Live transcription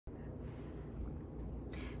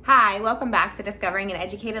Hi, welcome back to Discovering an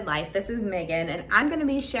Educated Life. This is Megan, and I'm going to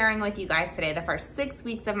be sharing with you guys today the first 6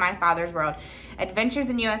 weeks of My Father's World Adventures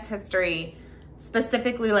in U.S. History,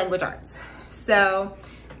 specifically language arts. So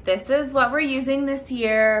this is what we're using this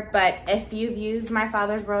year, but if you've used My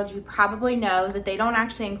Father's World, you probably know that they don't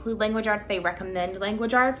actually include language arts, they recommend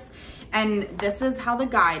language arts, and this is how the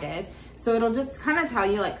guide is. So it'll just kind of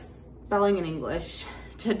tell you like spelling in English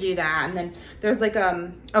to do that, and then there's like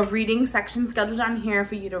a reading section scheduled down here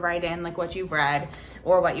for you to write in like what you've read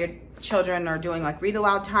or what your children are doing, like read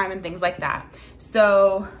aloud time and things like that.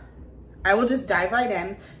 So I will just dive right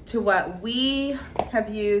in to what we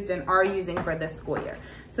have used and are using for this school year.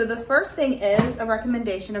 So the first thing is a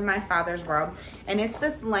recommendation of My Father's World, and it's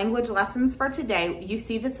this language lessons for today. You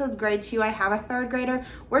see this is grade 2. I have a 3rd grader.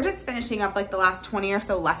 We're just finishing up like the last 20 or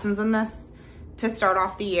so lessons in this to start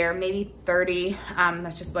off the year, maybe 30.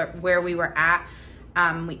 That's just where we were at.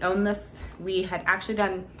 We own this. We had actually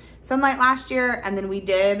done sunlight last year, and then we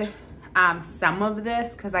did some of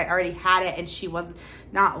this because I already had it and she was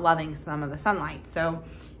not loving some of the sunlight. So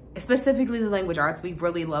specifically the language arts, we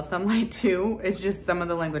really love sunlight too. It's just some of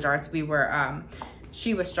the language arts we were,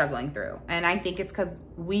 she was struggling through. And I think it's because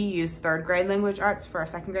we use 3rd grade language arts for a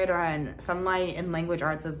 2nd grader, and sunlight and language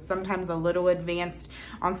arts is sometimes a little advanced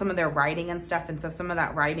on some of their writing and stuff. And so some of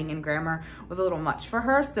that writing and grammar was a little much for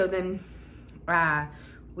her. So then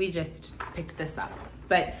we just picked this up.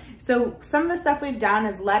 But so some of the stuff we've done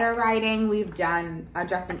is letter writing. We've done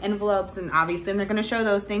addressing envelopes, and obviously I'm not gonna show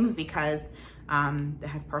those things because it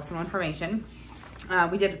has personal information.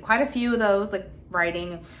 We did quite a few of those, like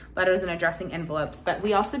writing letters and addressing envelopes, but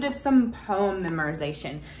we also did some poem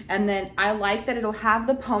memorization. And then I like that it'll have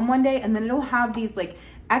the poem one day, and then it'll have these like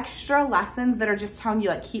extra lessons that are just telling you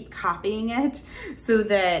like keep copying it, so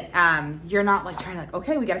that you're not like trying to like,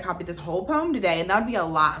 okay, we got to copy this whole poem today. And that would be a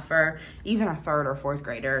lot for even a 3rd or 4th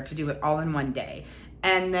grader to do it all in one day.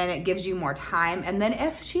 And then it gives you more time. And then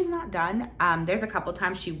if she's not done, there's a couple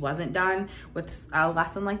times she wasn't done with a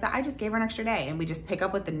lesson like that, I just gave her an extra day and we just pick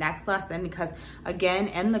up with the next lesson, because again,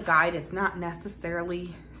 in the guide, it's not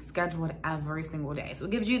necessarily scheduled every single day. So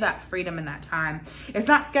it gives you that freedom and that time. It's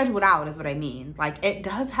not scheduled out is what I mean. Like it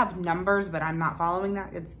does have numbers, but I'm not following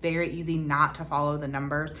that. It's very easy not to follow the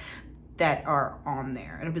numbers that are on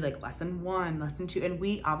there. It'll be like lesson 1, lesson 2, and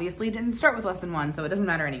we obviously didn't start with lesson 1, so it doesn't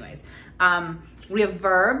matter anyways. We have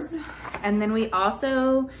verbs, and then we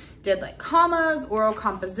also did like commas, oral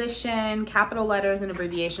composition, capital letters, and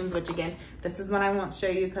abbreviations, which again, this is what I won't show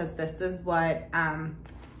you because this is what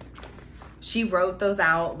she wrote those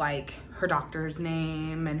out, like her doctor's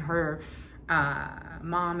name and her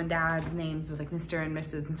mom and dad's names with like Mr. and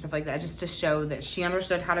Mrs. and stuff like that, just to show that she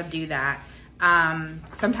understood how to do that.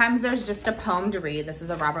 Sometimes there's just a poem to read. This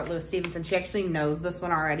is a Robert Louis Stevenson. She actually knows this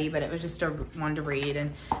one already, but it was just a one to read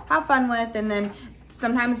and have fun with. And then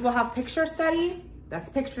sometimes we'll have picture study. That's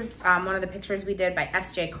pictures, one of the pictures we did by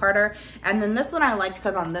S.J. Carter. And then this one I liked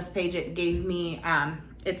because on this page it gave me,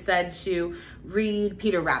 it said to read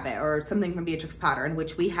Peter Rabbit or something from Beatrix Potter, in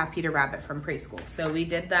which we have Peter Rabbit from preschool. So we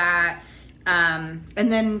did that. And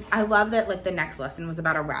then I love that like the next lesson was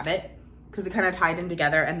about a rabbit, because it kind of tied in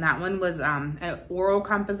together, and that one was an oral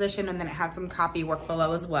composition, and then it had some copy work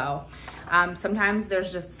below as well. Sometimes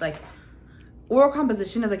there's just like oral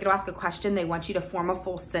composition is like it'll ask a question, they want you to form a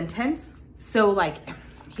full sentence. So like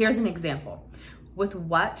here's an example: with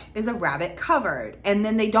what is a rabbit covered? And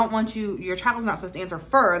then they don't want you, your child's not supposed to answer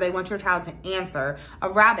fur, they want your child to answer a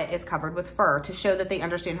rabbit is covered with fur, to show that they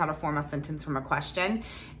understand how to form a sentence from a question.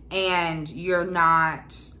 And you're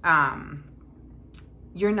not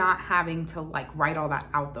having to like write all that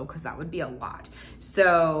out though, because that would be a lot.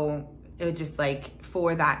 So it was just like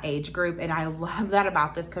for that age group. And I love that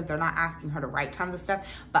about this, because they're not asking her to write tons of stuff,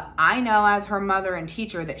 but I know as her mother and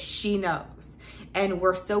teacher that she knows. And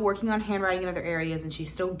we're still working on handwriting in other areas, and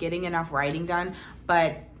she's still getting enough writing done,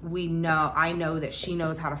 but I know that she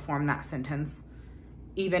knows how to form that sentence,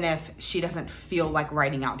 even if she doesn't feel like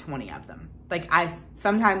writing out 20 of them. Like I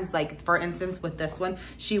sometimes, like for instance with this one,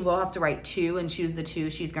 she will have to write 2 and choose the 2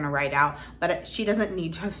 she's gonna write out, but she doesn't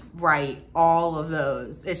need to write all of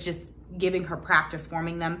those. It's just giving her practice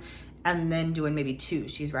forming them, and then doing maybe 2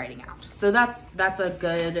 she's writing out. So that's a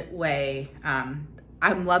good way.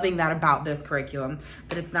 I'm loving that about this curriculum,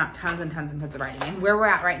 that it's not tons and tons and tons of writing. And where we're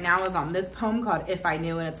at right now is on this poem called If I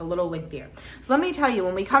Knew, and it's a little lengthier. So let me tell you,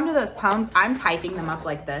 when we come to those poems, I'm typing them up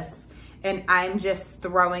like this, and I'm just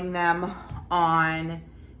throwing them on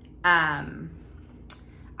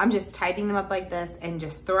I'm just typing them up like this and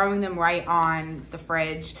just throwing them right on the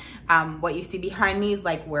fridge. What you see behind me is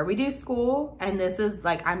like where we do school. And this is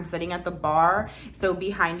like, I'm sitting at the bar. So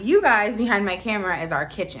behind you guys, behind my camera is our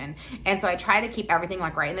kitchen. And so I try to keep everything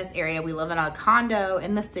like right in this area. We live in a condo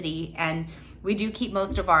in the city, and we do keep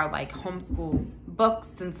most of our like homeschool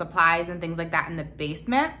books and supplies and things like that in the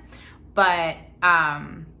basement. But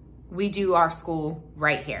we do our school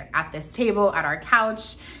right here at this table, at our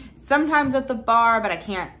couch, sometimes at the bar, but I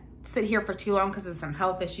can't sit here for too long because of some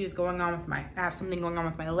health issues going on with I have something going on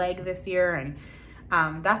with my leg this year,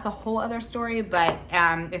 and that's a whole other story, but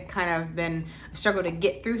it's kind of been a struggle to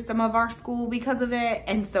get through some of our school because of it.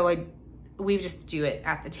 And so we just do it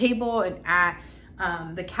at the table and at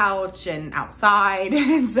the couch and outside.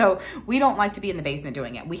 And so we don't like to be in the basement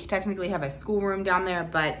doing it. We technically have a schoolroom down there,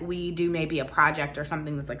 but we do maybe a project or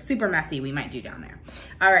something that's like super messy we might do down there.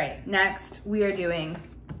 All right, next we are doing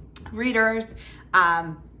readers.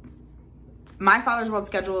 My Father's World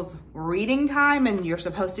schedules reading time, and you're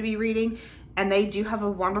supposed to be reading, and they do have a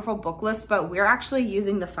wonderful book list, but we're actually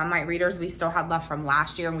using the Sunlight readers we still had left from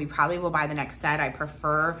last year, and we probably will buy the next set. I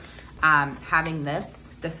prefer having this.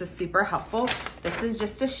 This is super helpful. This is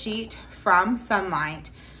just a sheet from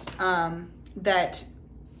Sunlight that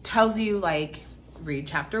tells you like, read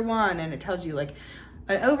chapter 1, and it tells you like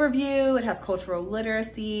an overview. It has cultural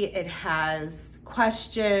literacy. It has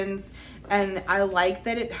questions. And I like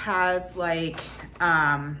that it has like,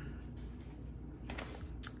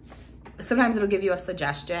 sometimes it'll give you a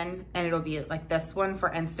suggestion, and it'll be like this one,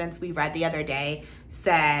 for instance, we read the other day,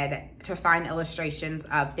 said to find illustrations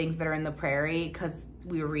of things that are in the prairie, because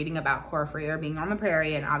we were reading about Cora Freer being on the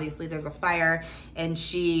prairie, and obviously there's a fire, and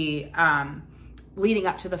she, leading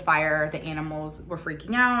up to the fire, the animals were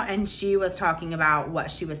freaking out, and she was talking about what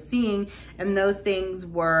she was seeing, and those things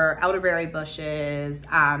were elderberry bushes,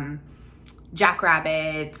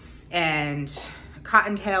 jackrabbits, and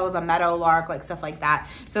cottontails, a meadowlark, like stuff like that.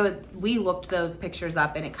 So we looked those pictures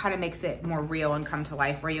up, and it kind of makes it more real and come to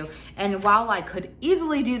life for you. And while I could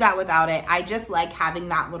easily do that without it, I just like having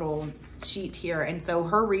that little sheet here. And so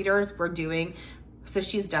her readers were doing, so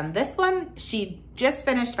she's done this one. She just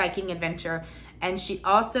finished Viking Adventure, and she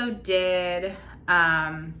also did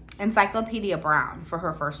Encyclopedia Brown for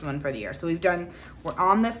her first one for the year. So we're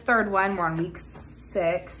on this third one. We're on week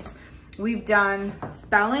 6. We've done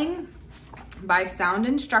spelling by sound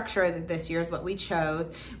and structure. This year is what we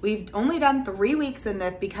chose. We've only done 3 weeks in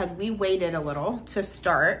this because we waited a little to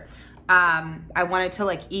start. I wanted to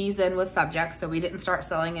like ease in with subjects, so we didn't start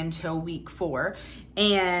spelling until week 4,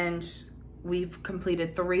 and we've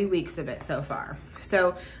completed 3 weeks of it so far.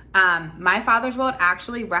 So My Father's World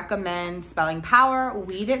actually recommends Spelling Power.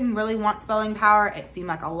 We didn't really want Spelling Power. It seemed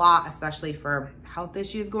like a lot, especially for health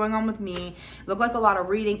issues going on with me. It looked like a lot of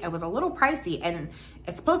reading. It was a little pricey, and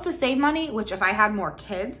it's supposed to save money, which if I had more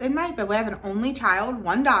kids, it might, but we have an only child,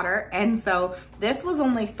 1 daughter, and so this was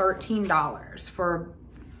only $13 for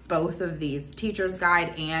both of these, teacher's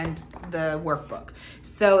guide and the workbook.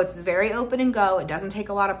 So it's very open and go. It doesn't take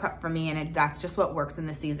a lot of prep for me, and that's just what works in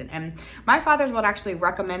the season. And My Father's World actually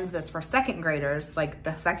recommends this for 2nd graders, like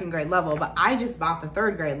the 2nd grade level, but I just bought the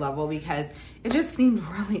 3rd grade level because it just seemed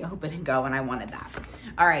really open and go, and I wanted that.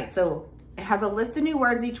 All right, so it has a list of new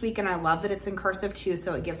words each week, and I love that it's in cursive too,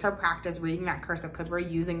 so it gives her practice reading that cursive because we're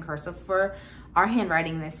using cursive for our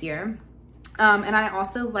handwriting this year. And I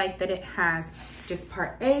also like that it has just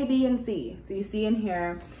part A, B, and C. So you see in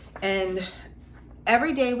here, and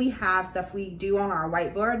every day we have stuff we do on our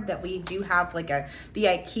whiteboard that we do have like the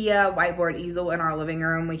IKEA whiteboard easel in our living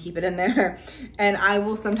room. We keep it in there, and I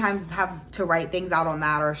will sometimes have to write things out on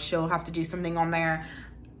that, or she'll have to do something on there,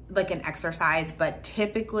 like an exercise. But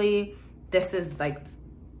typically this is like,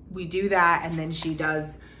 we do that, and then she does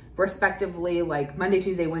respectively like Monday,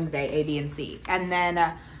 Tuesday, Wednesday, A, B, and C. And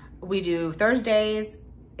then we do Thursdays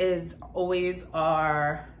is always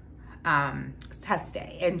our test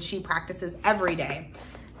day, and she practices every day.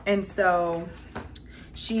 And so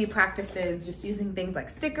she practices just using things like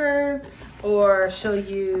stickers, or she'll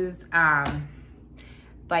use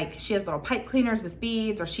like she has little pipe cleaners with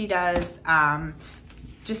beads, or she does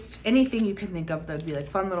just anything you can think of that would be like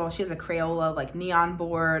fun little, she has a Crayola like neon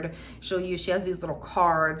board she has these little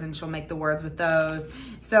cards, and she'll make the words with those.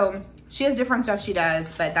 So she has different stuff she does,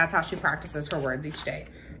 but that's how she practices her words each day.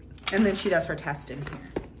 And then she does her test in here,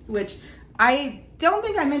 which I don't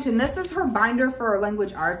think I mentioned. This is her binder for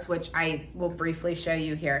language arts, which I will briefly show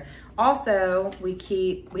you here. Also, we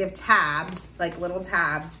have tabs, like little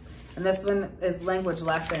tabs, and this one is language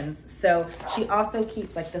lessons. So she also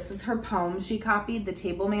keeps, like, this is her poem she copied, the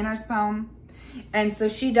table manners poem. And so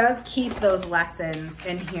she does keep those lessons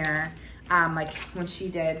in here. like when she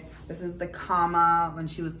did, this is the comma, when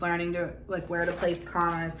she was learning to like where to place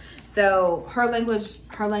commas. So her language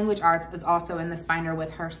arts is also in this binder with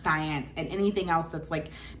her science and anything else that's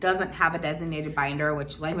like, doesn't have a designated binder,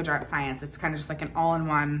 which language arts science is kind of just like an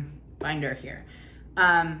all-in-one binder here.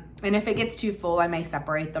 And if it gets too full, I may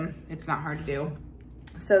separate them. It's not hard to do.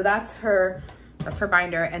 So that's her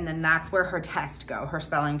binder. And then that's where her tests go, her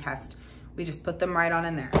spelling test. We just put them right on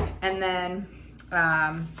in there. And then,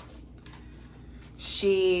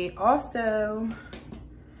 she also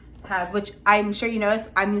has, which I'm sure you noticed,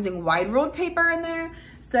 I'm using wide ruled paper in there.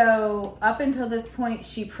 So up until this point,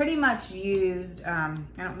 she pretty much used, I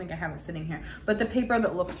don't think I have it sitting here, but the paper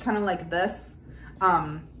that looks kind of like this,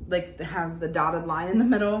 like has the dotted line in the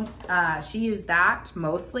middle. She used that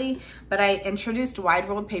mostly, but I introduced wide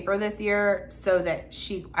ruled paper this year so that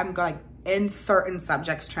I'm like in certain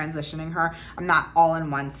subjects transitioning her. I'm not all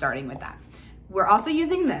in one starting with that. We're also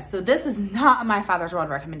using this. So this is not my Father's World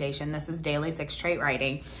recommendation. This is Daily 6 Trait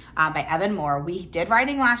Writing by Evan Moore. We did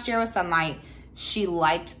writing last year with Sunlight. She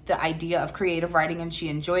liked the idea of creative writing and she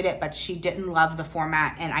enjoyed it, but she didn't love the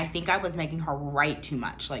format. And I think I was making her write too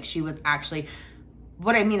much. Like she was actually,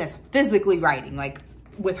 what I mean is physically writing, like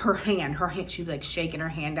with her hand, she'd be like shaking her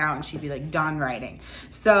hand out and she'd be like done writing.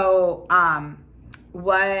 So,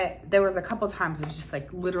 there was a couple times it was just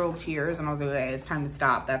like literal tears and I was like, okay, it's time to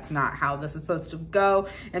stop. That's not how this is supposed to go.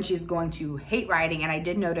 And she's going to hate writing. And I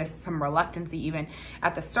did notice some reluctancy even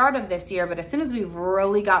at the start of this year, but as soon as we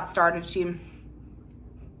really got started, she,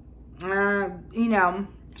 you know,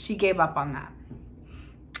 she gave up on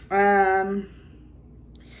that.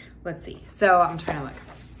 Let's see. So I'm trying to look.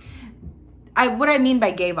 What I mean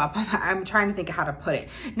by gave up, I'm trying to think of how to put it.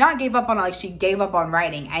 Not gave up on, like she gave up on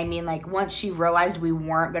writing. I mean, like once she realized we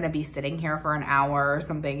weren't going to be sitting here for an hour or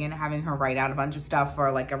something and having her write out a bunch of stuff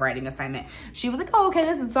for like a writing assignment, she was like, oh, okay,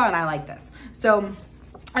 this is fun. I like this. So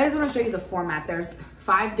I just want to show you the format. There's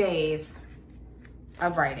 5 days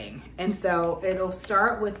of writing. And so it'll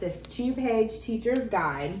start with this 2-page teacher's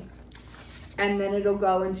guide. And then it'll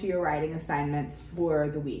go into your writing assignments for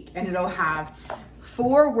the week. And it'll have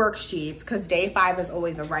 4 worksheets because day 5 is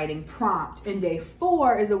always a writing prompt and day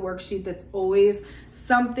 4 is a worksheet that's always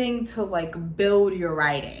something to like build your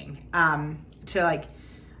writing, to like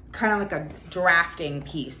kind of like a drafting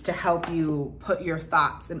piece to help you put your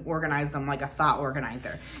thoughts and organize them like a thought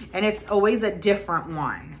organizer. And it's always a different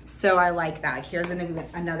one. So I like that. Here's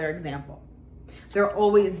another example. They're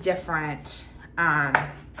always different.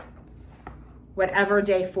 Whatever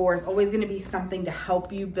day 4 is always going to be something to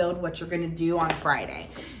help you build what you're going to do on Friday.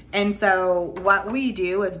 And so what we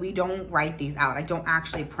do is we don't write these out. I don't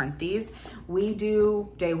actually print these. We do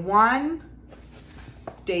day 1,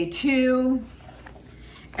 day 2,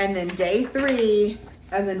 and then day 3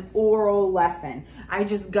 as an oral lesson. I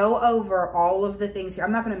just go over all of the things here.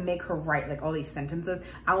 I'm not going to make her write like all these sentences.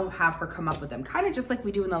 I will have her come up with them, kind of just like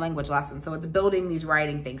we do in the language lesson. So it's building these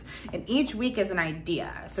writing things. And each week is an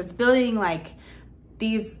idea. So it's building like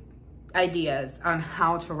these ideas on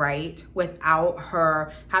how to write without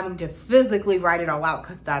her having to physically write it all out,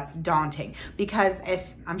 because that's daunting. Because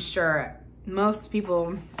I'm sure most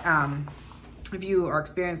people, if you are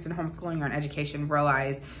experienced in homeschooling or in education,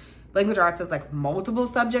 realize language arts is like multiple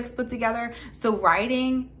subjects put together. So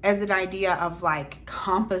writing as an idea of like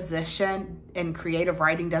composition and creative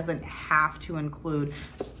writing doesn't have to include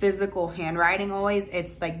physical handwriting always.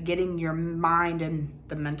 It's like getting your mind and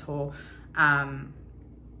the mental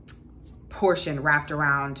portion wrapped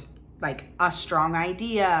around like a strong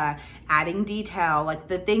idea, adding detail, like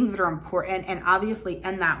the things that are important. And obviously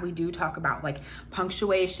in that we do talk about like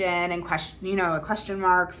punctuation and question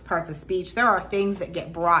marks, parts of speech. There are things that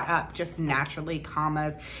get brought up just naturally,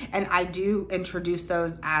 commas. And I do introduce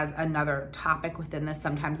those as another topic within this.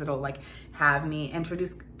 Sometimes it'll like have me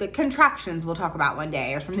introduce the contractions we'll talk about one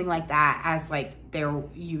day or something like that as like they're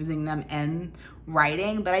using them in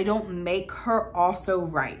writing. But I don't make her also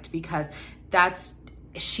write because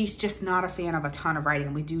she's just not a fan of a ton of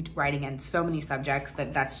writing. We do writing in so many subjects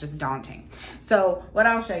that's just daunting. So what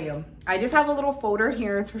I'll show you, I just have a little folder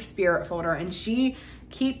here. It's her spirit folder, and she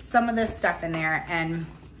keeps some of this stuff in there. And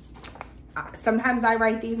sometimes I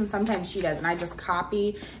write these and sometimes she does, and I just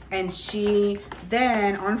copy. And she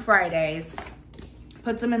then on Fridays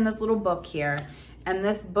puts them in this little book here. And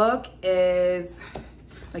this book is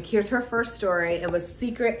like, here's her first story. It was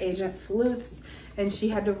Secret Agent Sleuths. And she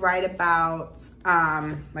had to write about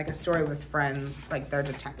like a story with friends, like they're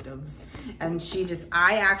detectives. And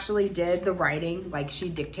I actually did the writing, like she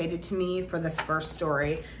dictated to me for this first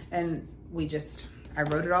story. And I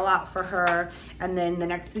wrote it all out for her. And then the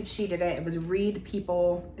next week she did it. It was read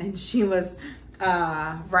people. And she was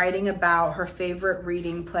writing about her favorite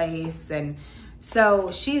reading place. And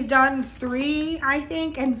so she's done 3, I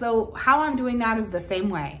think. And so how I'm doing that is the same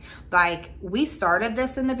way. Like, we started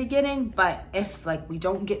this in the beginning, but if like we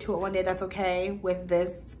don't get to it one day, that's okay with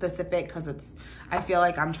this specific, because I feel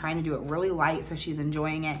like I'm trying to do it really light so she's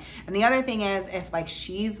enjoying it. And the other thing is, if like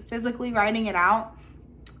she's physically writing it out,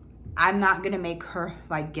 I'm not gonna make her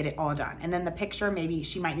like get it all done. And then the picture, maybe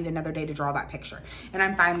she might need another day to draw that picture. And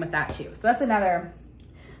I'm fine with that too. So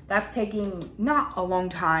that's taking not a long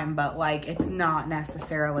time, but like it's not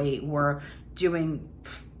necessarily we're doing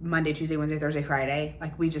Monday, Tuesday, Wednesday, Thursday, Friday.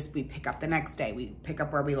 Like we pick up the next day. We pick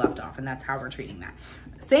up where we left off, and that's how we're treating that.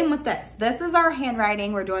 Same with this. This is our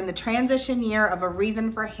handwriting. We're doing the transition year of a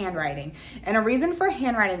reason for handwriting. And a reason for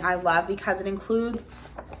handwriting I love because it includes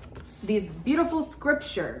these beautiful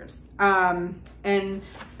scriptures, and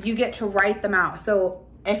you get to write them out. So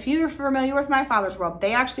if you're familiar with My Father's World,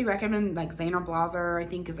 they actually recommend like Zaner Blaser, I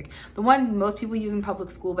think is like the one most people use in public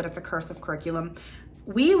school, but it's a cursive curriculum.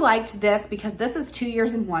 We liked this because this is 2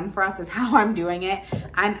 years in one for us is how I'm doing it.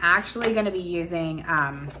 I'm actually going to be using,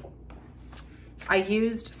 I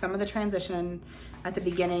used some of the transition at the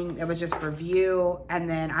beginning. It was just review, and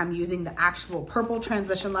then I'm using the actual purple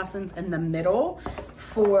transition lessons in the middle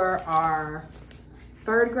for our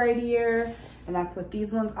 3rd grade year, and that's what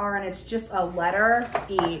these ones are, and it's just a letter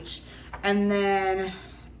each. And then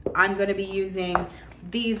I'm going to be using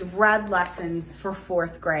these red lessons for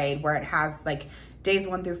 4th grade, where it has like days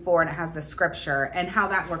 1 through 4, and it has the scripture. And how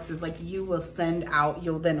that works is like you will send out,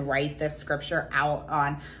 you'll then write this scripture out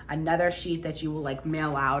on another sheet that you will like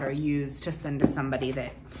mail out or use to send to somebody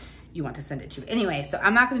that you want to send it to. Anyway, so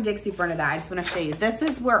I'm not going to dig super into that. I just want to show you. This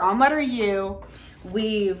is where on letter U,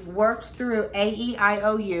 we've worked through A, E, I,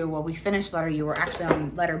 O, U. Well, we finished letter U. We're actually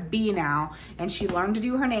on letter B now. And she learned to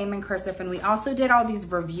do her name in cursive. And we also did all these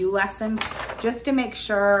review lessons just to make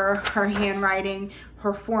sure her handwriting,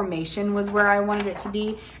 her formation was where I wanted it to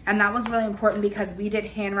be. And that was really important because we did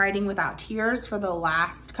handwriting without tears for the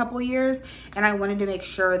last couple years. And I wanted to make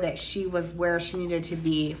sure that she was where she needed to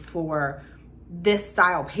be for this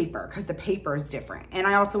style paper, because the paper is different. And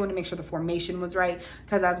I also want to make sure the formation was right,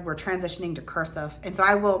 because as we're transitioning to cursive. And so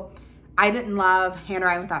I didn't love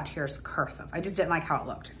handwriting without tears cursive. I just didn't like how it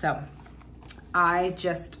looked. So I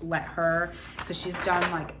just let her, so she's done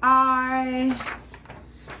like I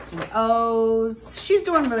and O's. She's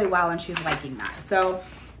doing really well and she's liking that. So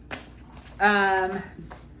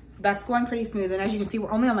that's going pretty smooth. And as you can see,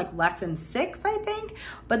 we're only on like lesson 6, I think.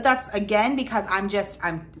 But that's again, because I'm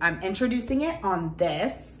introducing it on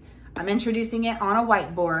this. I'm introducing it on a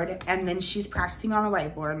whiteboard, and then she's practicing on a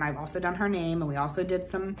whiteboard. And I've also done her name, and we also did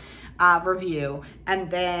some review.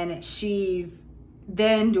 And then she's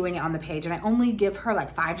then doing it on the page. And I only give her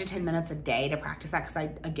like 5 to 10 minutes a day to practice that, because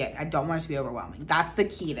I don't want it to be overwhelming. That's the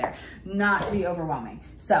key there, not to be overwhelming.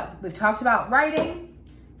 So we've talked about writing,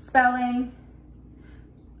 spelling,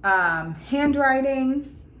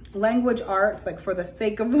 handwriting, language arts, like for the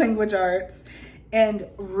sake of language arts, and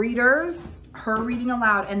readers, her reading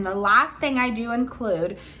aloud. And the last thing I do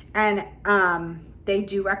include, and they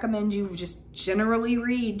do recommend you just generally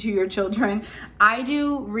read to your children. I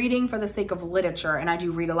do reading for the sake of literature, and I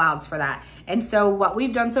do read alouds for that. And so what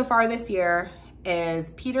we've done so far this year is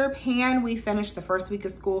Peter Pan. We finished the first week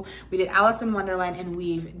of school. We did Alice in Wonderland, and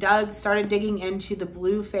we've started digging into the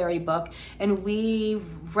Blue Fairy book, and we've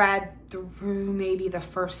read through maybe the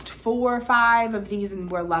first 4 or 5 of these, and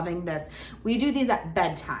we're loving this. We do these at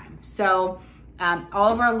bedtime. So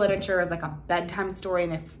all of our literature is like a bedtime story,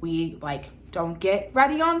 and if we like don't get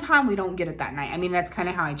ready on time, we don't get it that night. I mean, that's kind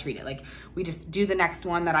of how I treat it. Like, we just do the next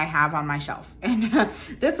one that I have on my shelf. And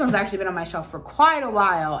this one's actually been on my shelf for quite a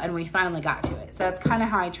while, and we finally got to it. So that's kind of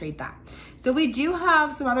how I treat that. So we do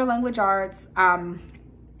have some other language arts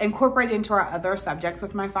incorporated into our other subjects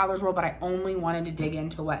with My Father's World, but I only wanted to dig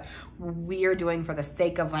into what we are doing for the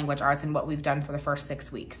sake of language arts and what we've done for the first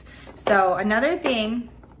 6 weeks. So another thing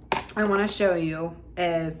I want to show you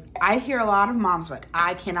is I hear a lot of moms like,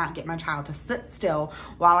 I cannot get my child to sit still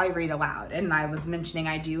while I read aloud. And I was mentioning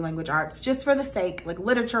I do language arts just for the sake, like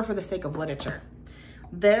literature for the sake of literature.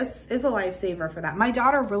 This is a lifesaver for that. My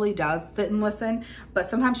daughter really does sit and listen, but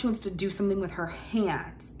sometimes she wants to do something with her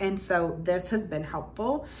hands. And so this has been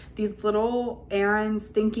helpful. These little Aaron's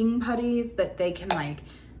thinking putties that they can like,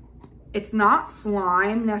 it's not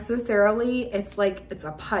slime necessarily. It's like, it's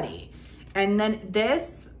a putty. And then this,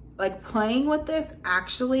 like playing with this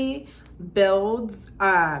actually builds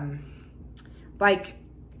like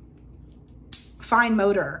fine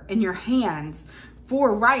motor in your hands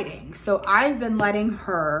for writing. So I've been letting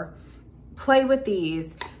her play with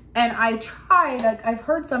these And I tried, like I've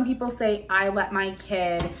heard some people say, I let my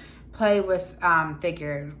kid play with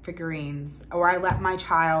figurines, or I let my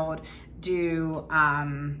child do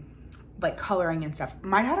like coloring and stuff.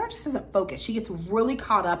 My daughter just doesn't focus. She gets really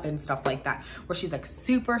caught up in stuff like that, where she's like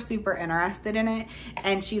super interested in it,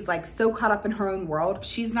 and she's like so caught up in her own world,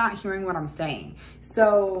 she's not hearing what I'm saying.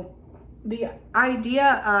 So the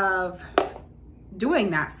idea of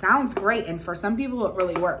doing that sounds great, and for some people it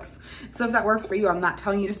really works. So if that works for you, I'm not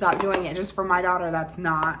telling you to stop doing it. Just for my daughter, that's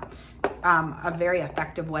not a very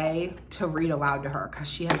effective way to read aloud to her, because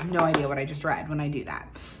she has no idea what I just read when I do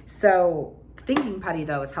that. So thinking putty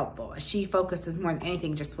though is helpful. She focuses more than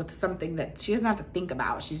anything just with something that she doesn't have to think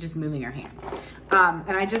about. She's just moving her hands.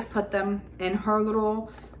 And I just put them in her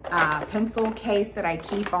little pencil case that I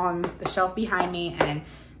keep on the shelf behind me,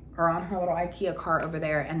 or on her little IKEA cart over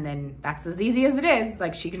there. And then that's as easy as it is.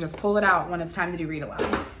 Like, she can just pull it out when it's time to do read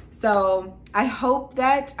aloud. So I hope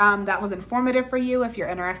that that was informative for you. If you're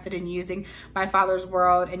interested in using My Father's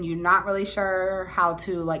World and you're not really sure how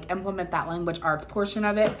to like implement that language arts portion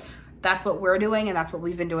of it, that's what we're doing, and that's what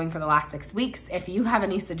we've been doing for the last 6 weeks. If you have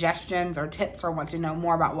any suggestions or tips or want to know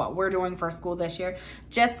more about what we're doing for school this year,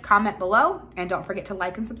 just comment below, and don't forget to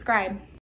like and subscribe.